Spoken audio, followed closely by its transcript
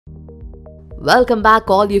Welcome back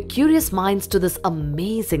all you curious minds to this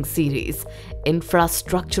amazing series,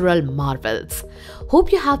 Infrastructural Marvels.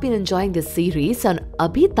 Hope you have been enjoying this series and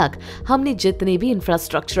अभी तक हमने जितने भी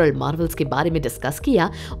Infrastructural Marvels के बारे में डिस्कस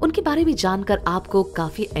किया, उनके बारे में जानकर आपको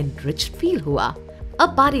काफी enriched फील हुआ। अब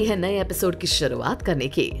बारी है नए एपिसोड की शुरुआत करने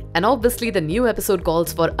की and obviously the new episode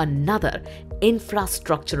calls for another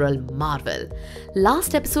infrastructural Marvel.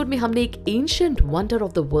 Last episode में हमने एक ancient wonder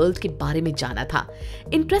of the world के बारे में जाना था।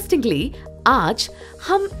 इंटरेस्टिंगली आज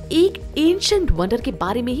हम एक एंशिएंट वंडर के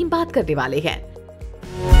बारे में ही बात करने वाले हैं।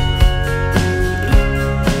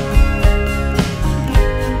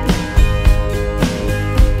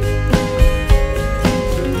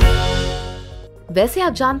 वैसे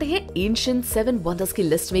आप जानते हैं एंशिएंट 7 वंडर्स की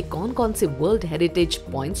लिस्ट में कौन-कौन से वर्ल्ड हेरिटेज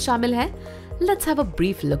पॉइंट्स शामिल हैं? Let's have a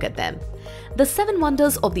brief look at them. The 7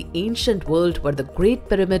 wonders of the ancient world were the Great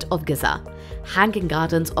Pyramid of Giza, Hanging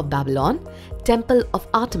Gardens of Babylon, Temple of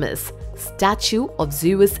Artemis, Statue of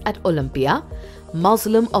Zeus at Olympia,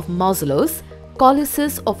 Mausoleum of Mausoleus,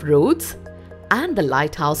 Colossus of Rhodes, and the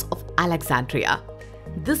Lighthouse of Alexandria.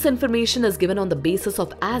 This information is given on the basis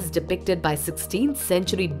of as depicted by 16th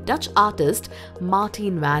century Dutch artist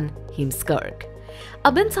Martin van Heemskerk.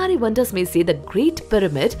 अब इन सारे wonders में से the Great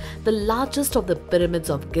Pyramid, the largest of the pyramids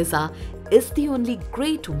of Giza, is the only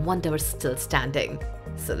great wonder still standing.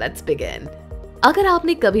 So let's begin. अगर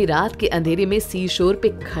आपने कभी रात के अंधेरे में सी शोर पे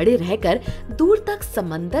खड़े रहकर दूर तक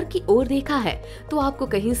समंदर की ओर देखा है, तो आपको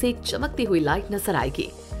कहीं से एक चमकती हुई लाइट नजर आएगी।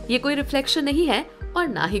 ये कोई रिफ्लेक्शन नहीं है और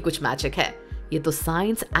ना ही कुछ मैजिक है। ये तो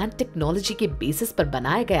साइंस एंड टेक्नोलॉजी के बेसिस पर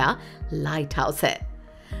बनाया गया लाइट हाउस है।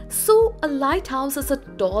 So, a lighthouse is a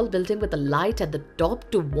tall building with a light at the top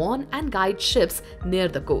to warn and guide ships near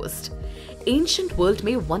the coast. Ancient world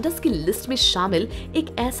में wonders की लिस्ट में शामिल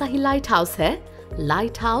एक ऐसा ही लाइट हाउस है,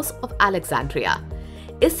 Lighthouse of Alexandria.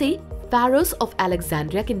 इसे Pharos of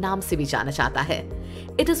Alexandria के नाम से भी जाना जाता है।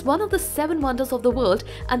 It is one of the 7 wonders of the world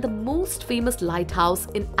and the most famous lighthouse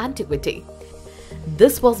in antiquity.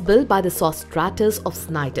 This was built by the Sostratus of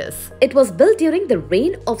Cnidus. It was built during the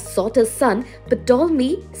reign of Soter's son Ptolemy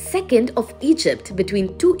II of Egypt between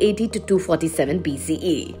 280 to 247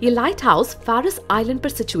 BCE. ये light house फारस island पर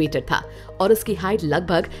situated था और उसकी height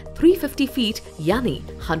लगभग 350 feet यानी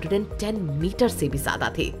 110 metre से भी ज्यादा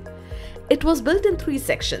थी। It was built in 3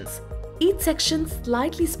 sections, each section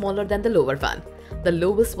slightly smaller than the lower one. The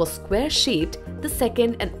lowest was square-shaped, the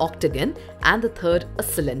second an octagon, and the third a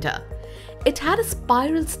cylinder. It had a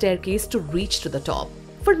spiral staircase to reach to the top.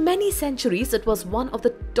 For many centuries, it was one of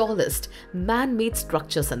the tallest man-made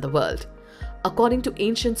structures in the world. According to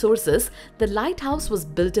ancient sources, the lighthouse was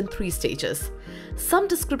built in 3 stages. Some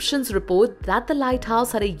descriptions report that the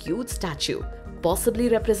lighthouse had a huge statue, possibly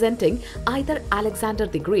representing either Alexander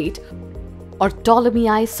the Great or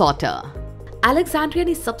Ptolemy Soter. Alexandria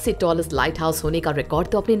ने सबसे tallest light house होने का record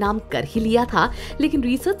तो अपने नाम कर ही लिया था, लेकिन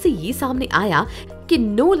रिसर्च से ये सामने आया कि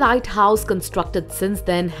no light house constructed since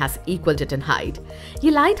then has equalled it in height.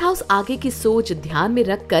 ये लाइट हाउस आगे की सोच ध्यान में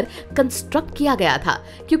रखकर कंस्ट्रक्ट किया गया था,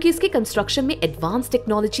 क्योंकि इसके कंस्ट्रक्शन में एडवांस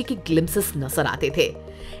टेक्नोलॉजी के ग्लिम्सेस नजर आते थे।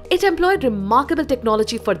 It employed remarkable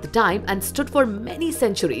technology for the time and stood for many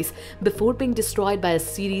centuries before being destroyed by a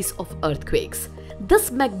series of earthquakes.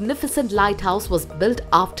 This magnificent lighthouse was built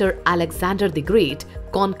after Alexander the Great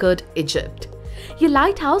conquered Egypt. ये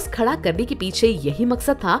light house खड़ा करने के पीछे यही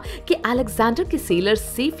मकसद था कि Alexander के सेलर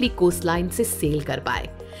सेफली कोस्टलाइन से सेल कर पाए,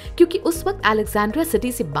 क्योंकि उस वक्त अलेक्जेंड्रिया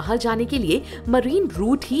सिटी से बाहर जाने के लिए मरीन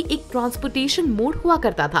रूट ही एक ट्रांसपोर्टेशन मोड हुआ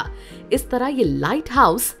करता था। इस तरह ये लाइट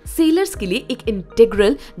हाउस सेलर्स के लिए एक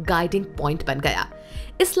इंटीग्रल गाइडिंग पॉइंट बन गया।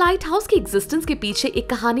 इस लाइट हाउस की एग्जिस्टेंस के पीछे एक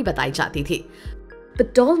कहानी बताई जाती थी।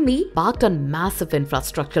 Ptolemy embarked on massive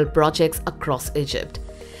infrastructural projects across Egypt.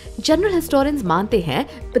 General historians मानते हैं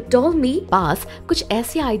Ptolemy पास कुछ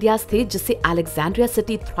ऐसे आइडियाज थे जिससे अलेक्जेंड्रिया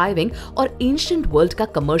सिटी थ्राइविंग और एंशिएंट वर्ल्ड का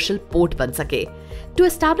कमर्शियल पोर्ट बन सके। To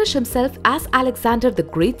establish himself as Alexander the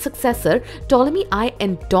Great successor, Ptolemy I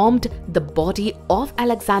entombed the body of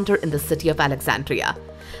Alexander in the city of Alexandria.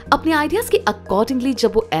 अपने आइडियाज के अकॉर्डिंगली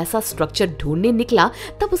जब वो ऐसा स्ट्रक्चर ढूंढने निकला,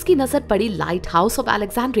 तब उसकी नजर पड़ी लाइट हाउस ऑफ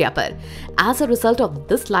अलेक्जेंड्रिया पर। As a result of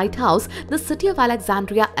this lighthouse, the city of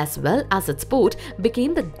Alexandria as well as its port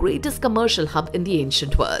became the greatest commercial hub in the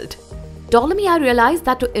ancient world. Ptolemy I realized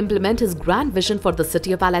that to implement his grand vision for the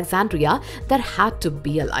city of Alexandria, there had to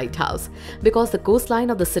be a lighthouse, because the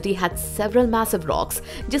coastline of the city had several massive rocks,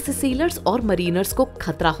 जिससे sailors और mariners को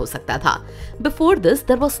खतरा हो सकता था। Before this,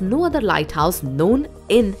 there was no other lighthouse known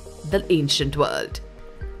in the ancient world.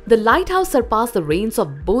 The lighthouse surpassed the reigns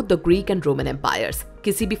of both the Greek and Roman empires.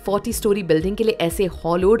 किसी भी 40 story building के लिए ऐसे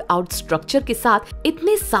हॉलोड आउट स्ट्रक्चर के साथ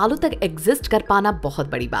इतने सालों तक एग्जिस्ट कर पाना बहुत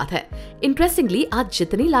बड़ी बात है। इंटरेस्टिंगली, आज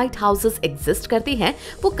जितनी लाइट हाउसेस एग्जिस्ट करते हैं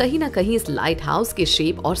वो कहीं ना कहीं इस लाइट हाउस के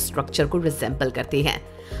शेप और स्ट्रक्चर को रिजेंबल करते हैं।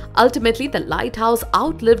 Ultimately, the lighthouse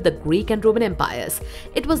outlived the Greek and Roman empires.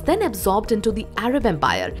 It was then absorbed into the Arab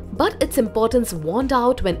Empire, but its importance waned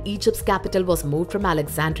out when Egypt's capital was moved from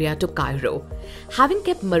Alexandria to Cairo. Having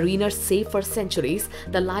kept mariners safe for centuries,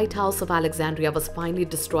 the Lighthouse of Alexandria was finally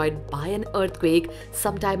destroyed by an earthquake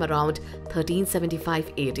sometime around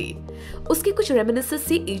 1375 AD. उसके कुछ reminiscence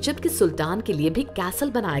से Egypt के सुल्तान के लिए भी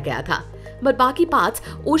castle बनाया गया था, but बाकी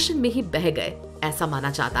पार्ट्स ओशन में ही बह गए, ऐसा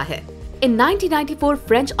माना जाता है। In 1994,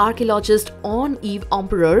 French archaeologist Henri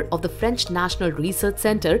Empereur of the French National Research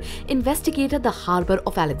Center investigated the harbor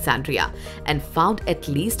of Alexandria and found at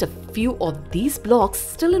least a few of these blocks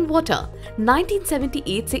still in water.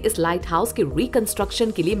 1978 से इस लाइट हाउस के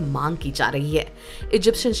रिकंस्ट्रक्शन के लिए मांग की जा रही है।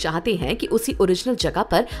 इजिप्शियन चाहते हैं कि उसी ओरिजिनल जगह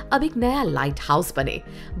पर अब एक नया लाइट हाउस बने।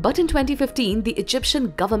 But in 2015, the Egyptian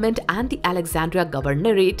government and the Alexandria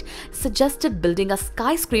governorate suggested building a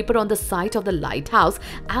skyscraper on the site of the lighthouse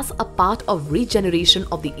as a part of regeneration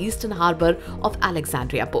of the eastern harbor of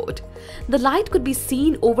Alexandria port. The light could be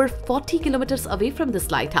seen over 40 kilometers away from this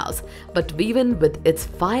lighthouse, but even with its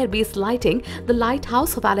fire-based lighting, the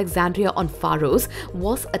Lighthouse of Alexandria on Pharos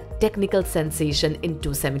was a technical sensation in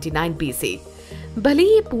 279 BC. भले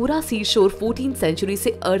ये पूरा सी शोर 14th century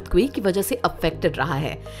से earthquake की वजह से affected रहा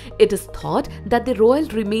है, it is thought that the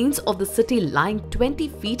royal remains of the city lying 20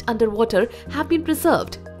 feet underwater have been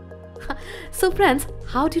preserved. So friends,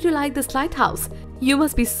 how did you like this lighthouse? You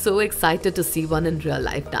must be so excited to see one in real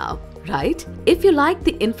life now, right? If you like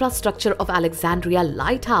the infrastructure of Alexandria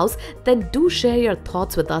Lighthouse, then do share your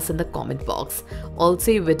thoughts with us in the comment box.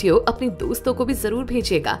 Also, ये video अपने दोस्तों को भी जरूर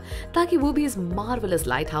भेजिएगा ताकि वो भी इस marvelous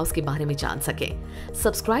lighthouse के बारे में जान सकें.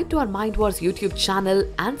 Subscribe to our Mind Wars YouTube channel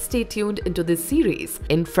and stay tuned into this series,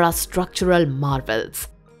 Infrastructural Marvels.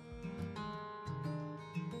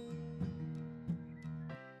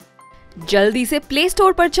 जल्दी से प्ले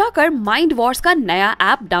स्टोर पर जाकर माइंड वॉर्स का नया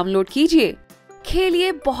ऐप डाउनलोड कीजिए।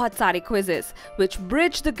 खेलिए बहुत सारे quizzes which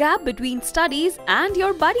bridge the gap between studies and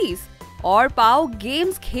your buddies और पाओ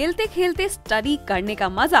गेम्स खेलते खेलते स्टडी करने का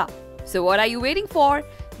मजा। So what are you waiting for?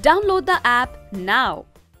 Download the app now.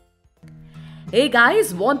 Hey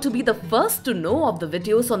guys, want to be the first to know of the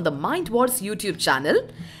videos on the Mind Wars YouTube channel?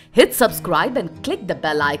 Hit subscribe and click the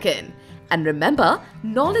bell icon. And remember,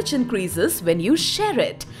 knowledge increases when you share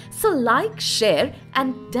it. So like, share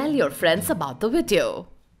and tell your friends about the video.